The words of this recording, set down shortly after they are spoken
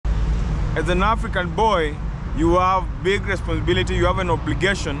As an African boy, you have big responsibility, you have an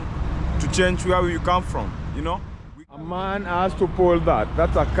obligation to change where you come from, you know? A man has to pull that.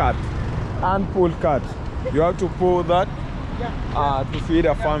 That's a cat. Unpulled cat. You have to pull that to feed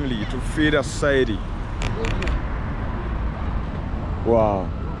a family, to feed a society. Wow.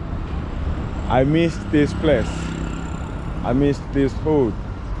 I missed this place. I missed this food.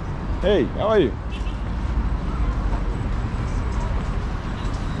 Hey, how are you?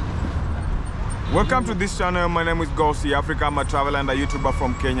 Welcome to this channel. My name is GoSeeAfrica. I'm a traveler and a YouTuber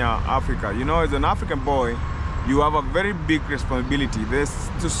from Kenya, Africa. You know, as an African boy, you have a very big responsibility. This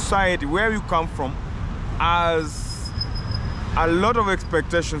society, where you come from, has a lot of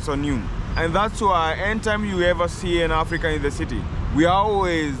expectations on you. And that's why anytime you ever see an African in the city, we are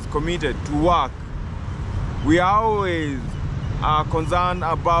always committed to work. We are always concerned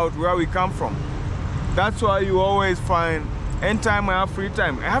about where we come from. That's why you always find, anytime I have free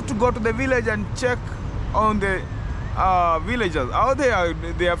time, I have to go to the village and check on the villagers, how they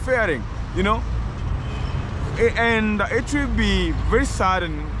are faring, you know. And it will be very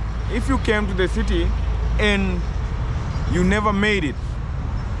saddening if you came to the city and you never made it.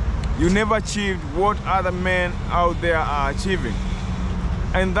 You never achieved what other men out there are achieving.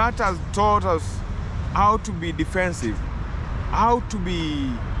 And that has taught us how to be defensive, how to be,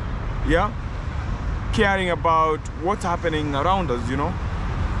 caring about what's happening around us, you know.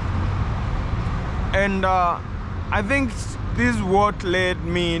 And I think this is what led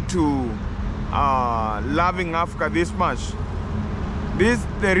me to loving Africa this much. This is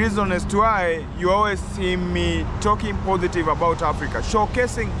the reason as to why you always see me talking positive about Africa,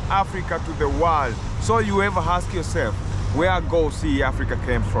 showcasing Africa to the world. So you ever ask yourself, where GoSeeAfrica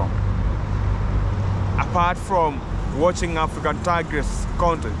came from? Apart from watching African Tigress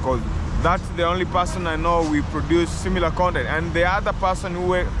content, because that's the only person I know we produce similar content. And the other person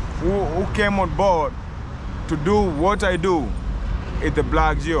who came on board to do what I do is the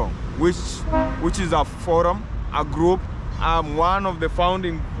Black Geo, which is a forum, a group. I'm one of the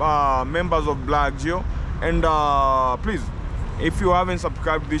founding members of Black Geo. And please, if you haven't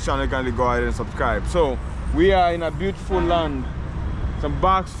subscribed to this channel, kindly go ahead and subscribe. So we are in a beautiful land, some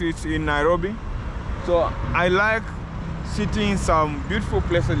back streets in Nairobi. So I like sitting in some beautiful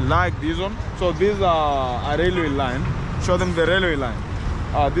places like this one. So these are a railway line. Show them the railway line.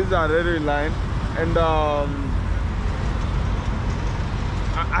 This is a railway line. And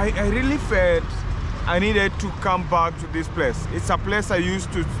I really felt I needed to come back to this place. It's a place I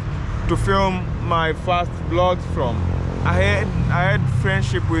used to film my first vlogs from. I had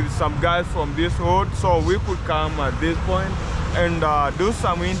friendship with some guys from this hood, so we could come at this point and do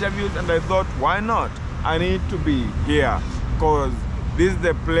some interviews, and I thought, why not? I need to be here because this is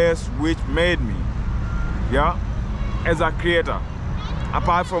the place which made me, as a creator,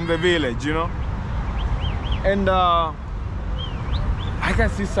 apart from the village, you know. And I can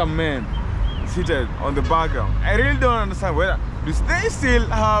see some men seated on the background. I really don't understand whether do they still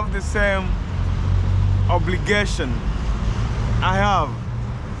have the same obligation I have.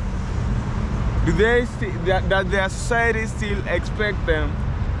 Do they still, that their society still expect them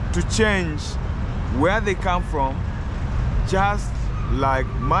to change where they come from, just like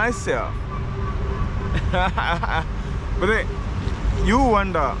myself? But you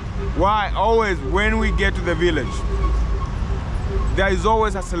wonder why always when we get to the village, there is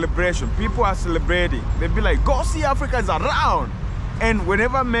always a celebration. People are celebrating. They'll be like, GoSeeAfrica is around. And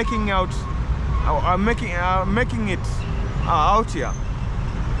whenever I'm making it out here,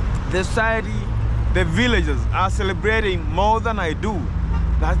 the society, the villagers are celebrating more than I do.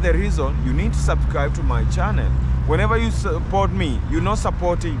 That's the reason you need to subscribe to my channel. Whenever you support me, you're not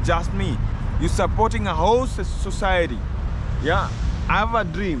supporting just me. You're supporting a whole society. I have a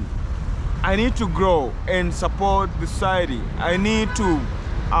dream. I need to grow and support the society. I need to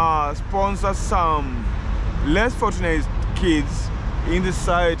sponsor some less fortunate kids in the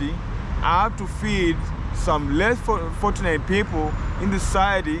society. I have to feed some less fortunate people in the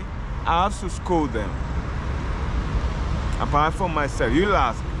society. I have to school them. Apart from myself, you'll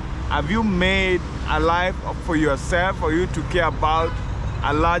ask, have you made a life for yourself, for you to care about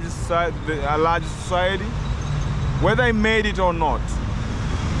a larger society? Whether I made it or not.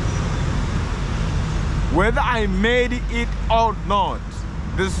 Whether I made it or not,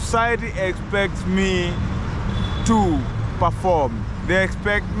 the society expects me to perform. They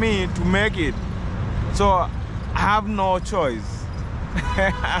expect me to make it. So I have no choice.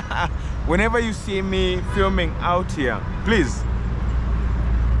 Whenever you see me filming out here, please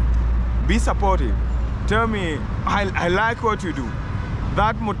be supportive. Tell me, I like what you do.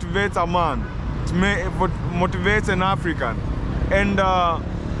 That motivates a man, motivates an African. And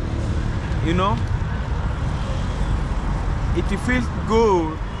you know, it feels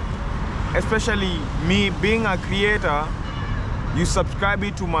good, especially me being a creator. You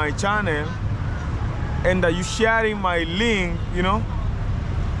subscribing to my channel and you sharing my link, you know.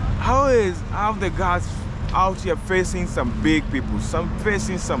 How the guys out here facing some big people,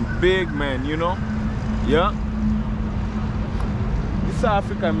 facing some big men, you know? Yeah. This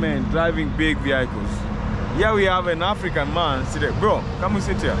African man driving big vehicles. Here we have an African man sitting. Bro, come and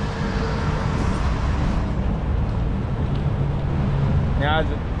sit here.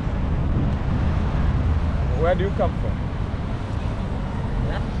 Where do you come from?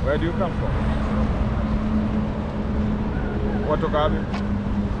 Where do you come from? Watoka wapi?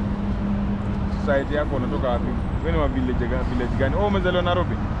 Society yako unatoka wapi? Wewe ni wa village gani? Oh, umezaliwa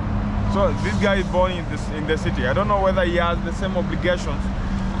Nairobi. So this guy is born in the city. I don't know whether he has the same obligations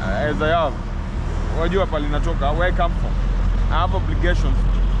as I have. Wajua pale natoka, where I come from. I have obligations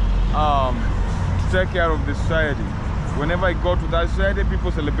to take care of the society. Whenever I go to that society,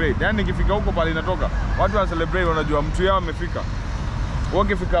 people celebrate. Yani nikifika huko pale natoka, watu wana celebrate, wanajua mtu yao amefika.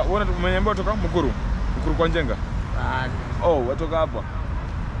 Wakifika, umeniambia kutoka Mukuru kwa Njenga. Oh, watoka hapa.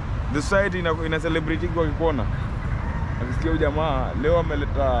 The society ina celebrate kwa kikuona. Akisikia jamaa leo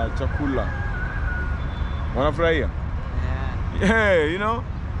ameleta chakula. Wanafurahia? Yeah, you know.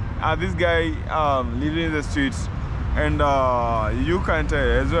 This guy living in the streets, and you can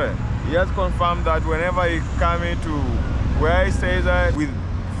tell as well. He has confirmed that whenever he coming to where he stays at with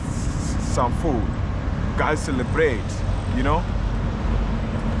some food, guys celebrate, you know.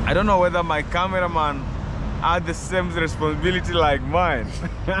 I don't know whether my cameraman had the same responsibility like mine.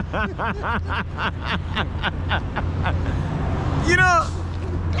 You know,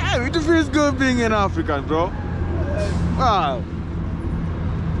 damn, it feels good being an African, bro. Wow.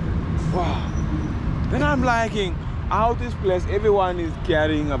 Wow. Then I'm liking how this place, everyone is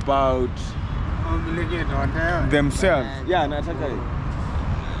caring about themselves. Yeah,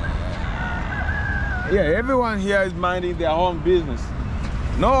 yeah, everyone here is minding their own business.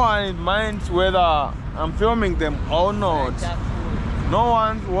 No one minds whether I'm filming them or not. No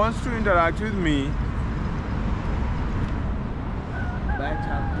one wants to interact with me.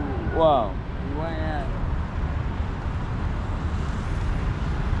 Wow.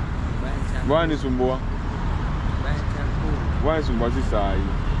 Wani sumbua? Wani sumbua si saa hii?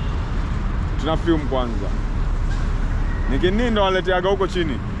 Tuna film kwanza. Nini ndo wanaleteaga huko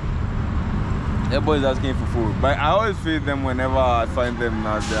chini? Everybody's asking for food, but I always feed them whenever I find them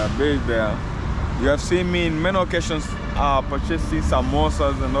as they are based there. You have seen me in many occasions purchasing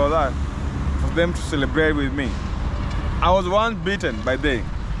samosas and all that for them to celebrate with me. I was once beaten by them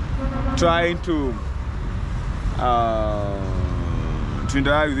trying to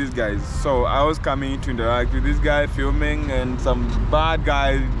interact with these guys. So I was coming to interact with this guy, filming, and some bad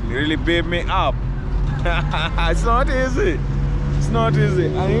guy really beat me up. It's not easy. It's not easy.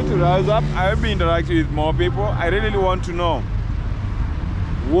 I need to rise up. I'll be interacting with more people. I really want to know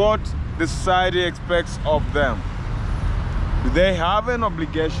what the society expects of them. Do they have an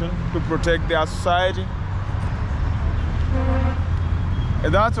obligation to protect their society?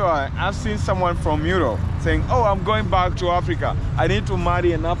 And that's why I've seen someone from Europe saying, oh, I'm going back to Africa. I need to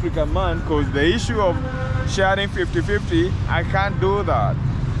marry an African man because the issue of sharing 50-50, I can't do that.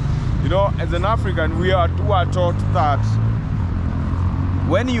 You know, as an African, we are taught that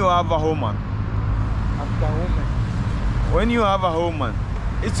when you have a woman, when you have a woman,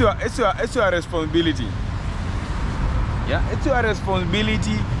 it's your responsibility. Yeah, it's your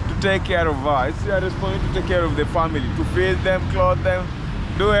responsibility to take care of her. It's your responsibility to take care of the family, to feed them, clothe them,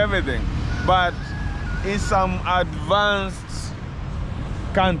 do everything. But in some advanced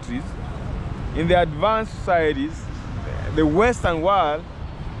countries, in the advanced societies, the Western world,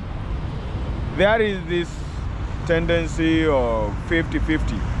 there is this tendency of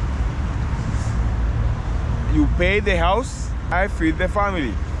 50-50. You pay the house, I feed the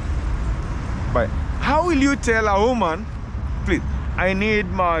family. But how will you tell a woman, please, I need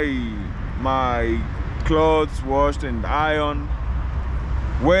my clothes washed and ironed,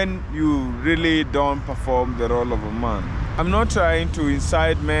 when you really don't perform the role of a man? I'm not trying to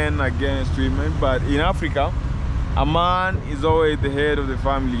incite men against women, but in Africa, a man is always the head of the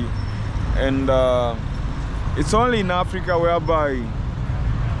family. And it's only in Africa whereby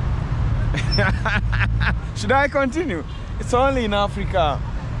should I continue? It's only in Africa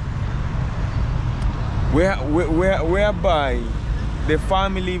whereby the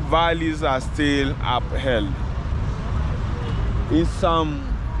family values are still upheld. In some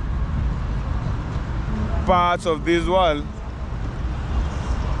parts of this world,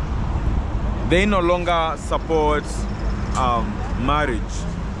 they no longer support marriage.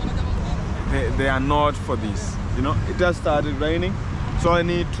 they are not for this. You know, it has started raining, so I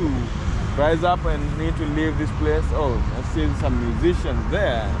need to rise up and need to leave this place. Oh, I've seen some musicians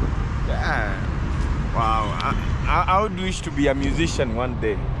there. Yeah. Wow, I would wish to be a musician one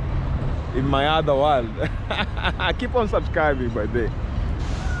day in my other world. I keep on subscribing by the way.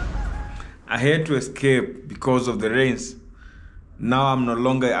 I had to escape because of the rains. Now I'm no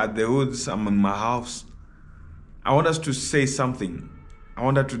longer at the woods, I'm in my house. I want us to say something. I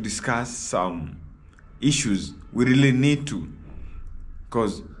want us to discuss some issues we really need to.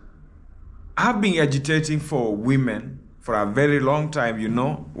 Because I've been agitating for women for a very long time, you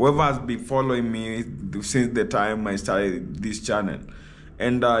know. Whoever has been following me since the time I started this channel.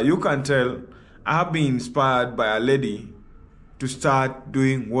 And you can tell I have been inspired by a lady to start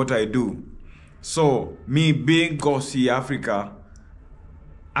doing what I do. So me being GoSeeAfrica,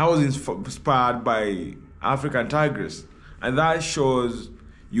 I was inspired by African Tigress. And that shows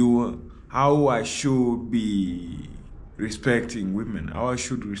you how I should be respecting women, how I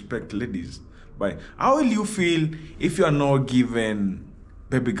should respect ladies. But how will you feel if you are not given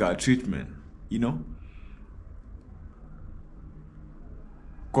baby girl treatment, you know?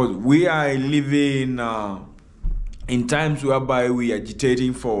 Because we are living in times whereby we are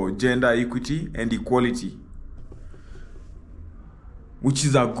agitating for gender equity and equality, which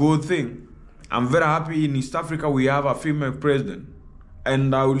is a good thing. I'm very happy in East Africa we have a female president.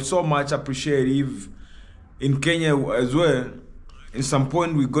 And I will so much appreciate if in Kenya as well, in some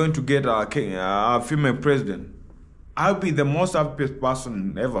point we're going to get a female president. I'll be the most happiest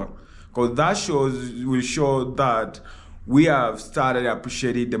person ever, because that will show that we have started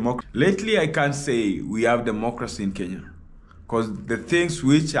appreciating democracy. Lately, I can't say we have democracy in Kenya, because the things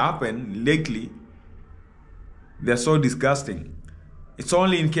which happen lately, they're so disgusting. It's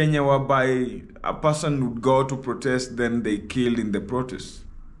only in Kenya whereby a person would go to protest, then they killed in the protest.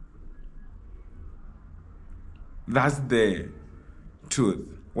 That's the truth,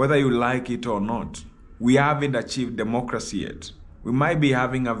 whether you like it or not. We haven't achieved democracy yet. We might be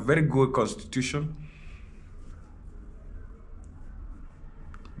having a very good constitution,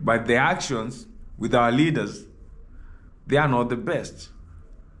 but the actions with our leaders, they are not the best.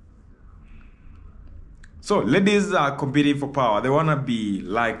 So ladies are competing for power. They want to be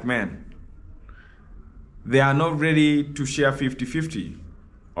like men. They are not ready to share 50-50.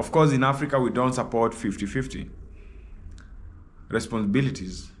 Of course, in Africa, we don't support 50-50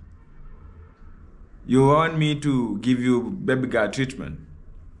 responsibilities. You want me to give you baby girl treatment?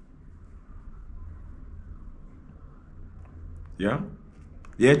 Yeah?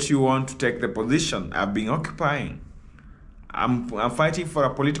 Yet you want to take the position I've been occupying. I'm fighting for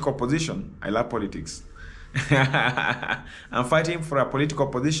a political position. I love politics. I'm fighting for a political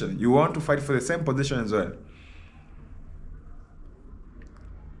position. You want to fight for the same position as well.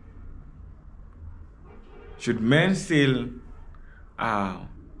 Should men still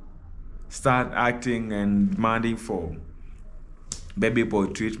start acting and demanding for baby boy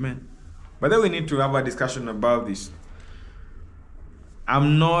treatment? But then we need to have a discussion about this.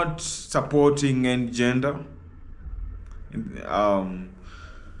 I'm not supporting any gender. I'm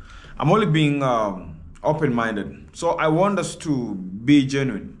only being open-minded. So I want us to be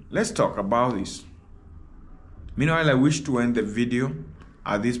genuine. Let's talk about this. Meanwhile, I wish to end the video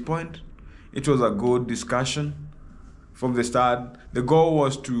at this point. It was a good discussion from the start. The goal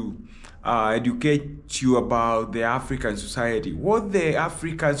was to educate you about the African society, what the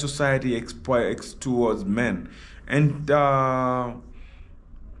African society expects towards men. And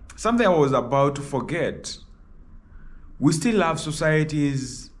something I was about to forget. We still have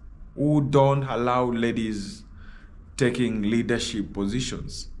societies who don't allow ladies taking leadership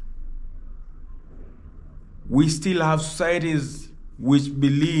positions. We still have societies which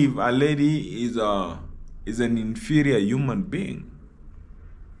believe a lady is an inferior human being.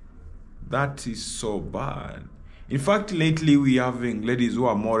 That is so bad. In fact, lately we are having ladies who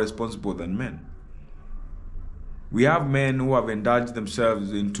are more responsible than men. We have men who have indulged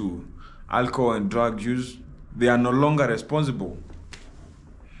themselves into alcohol and drug use. They are no longer responsible.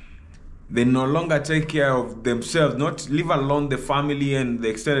 They no longer take care of themselves, not leave alone the family and the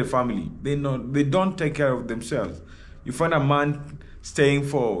extended family. They don't take care of themselves. You find a man staying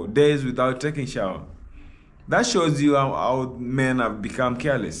for days without taking shower. That shows you how men have become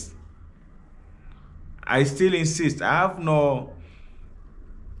careless. I still insist, I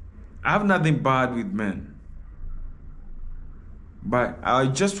have nothing bad with men. But I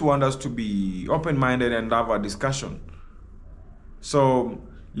just want us to be open-minded and have a discussion. So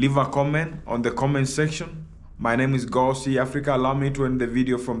leave a comment on the comment section. My name is GoSeeAfrica. Allow me to end the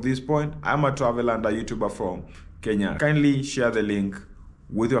video from this point. I'm a traveler and a YouTuber from Kenya. Kindly share the link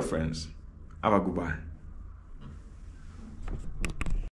with your friends. Have a good bye.